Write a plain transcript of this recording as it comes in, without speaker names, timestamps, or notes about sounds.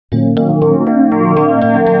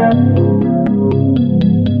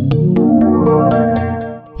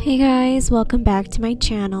guys, welcome back to my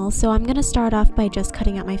channel. So I'm gonna start off by just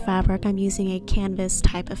cutting out my fabric. I'm using a canvas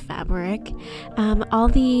type of fabric. All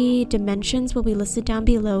the dimensions will be listed down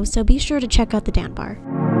below, so be sure to check out the down bar.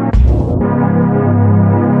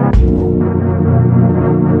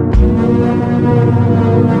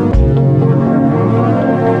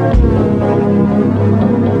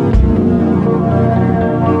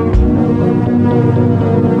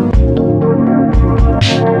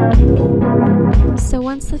 So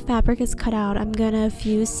once the fabric is cut out, I'm gonna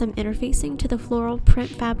fuse some interfacing to the floral print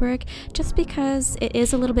fabric just because it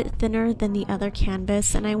is a little bit thinner than the other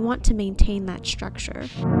canvas and I want to maintain that structure.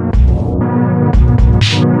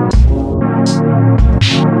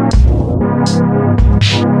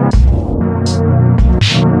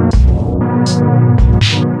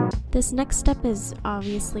 This next step is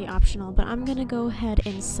obviously optional, but I'm gonna go ahead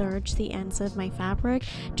and serge the ends of my fabric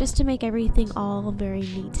just to make everything all very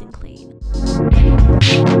neat and clean.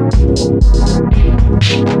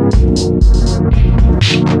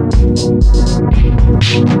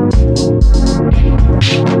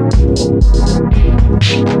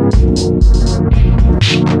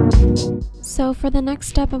 So for the next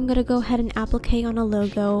step, I'm going to go ahead and applique on a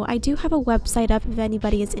logo. I do have a website up if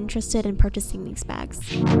anybody is interested in purchasing these bags.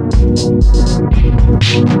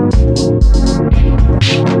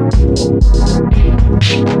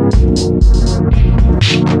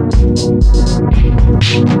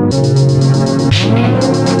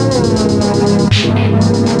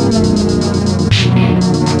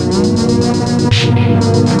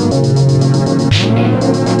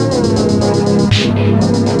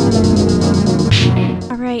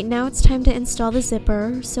 Alright, now it's time to install the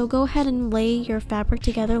zipper, so go ahead and lay your fabric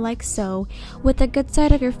together like so. With the good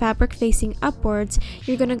side of your fabric facing upwards,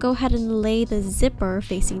 you're going to go ahead and lay the zipper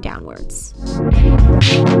facing downwards.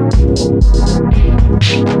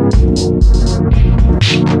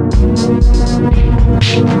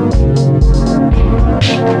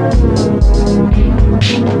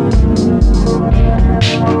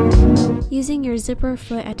 Using your zipper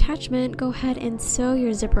foot attachment, go ahead and sew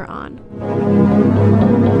your zipper on.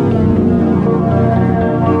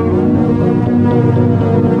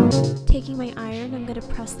 Taking my iron, I'm going to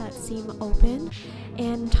press that seam open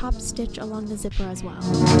and top stitch along the zipper as well.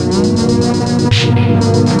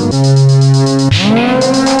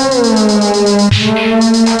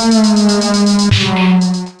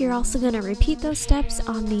 You're also going to repeat those steps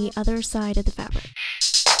on the other side of the fabric.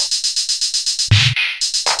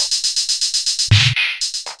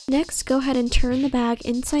 Next, go ahead and turn the bag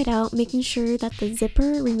inside out, making sure that the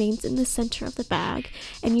zipper remains in the center of the bag,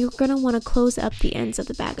 and you're going to want to close up the ends of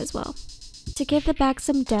the bag as well. To give the bag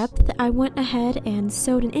some depth, I went ahead and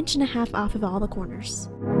sewed 1.5 inches off of all the corners.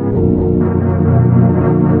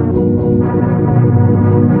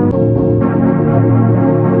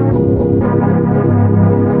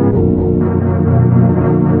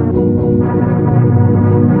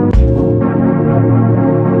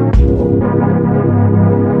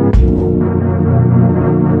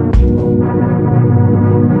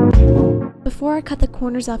 Before I cut the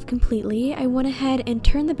corners off completely, I went ahead and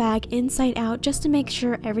turned the bag inside out just to make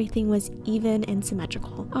sure everything was even and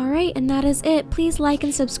symmetrical. Alright, and that is it. Please like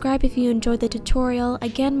and subscribe if you enjoyed the tutorial.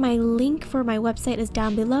 Again, my link for my website is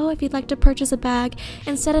down below if you'd like to purchase a bag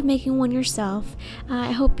instead of making one yourself.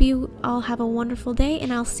 I hope you all have a wonderful day,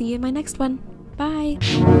 and I'll see you in my next one. Bye!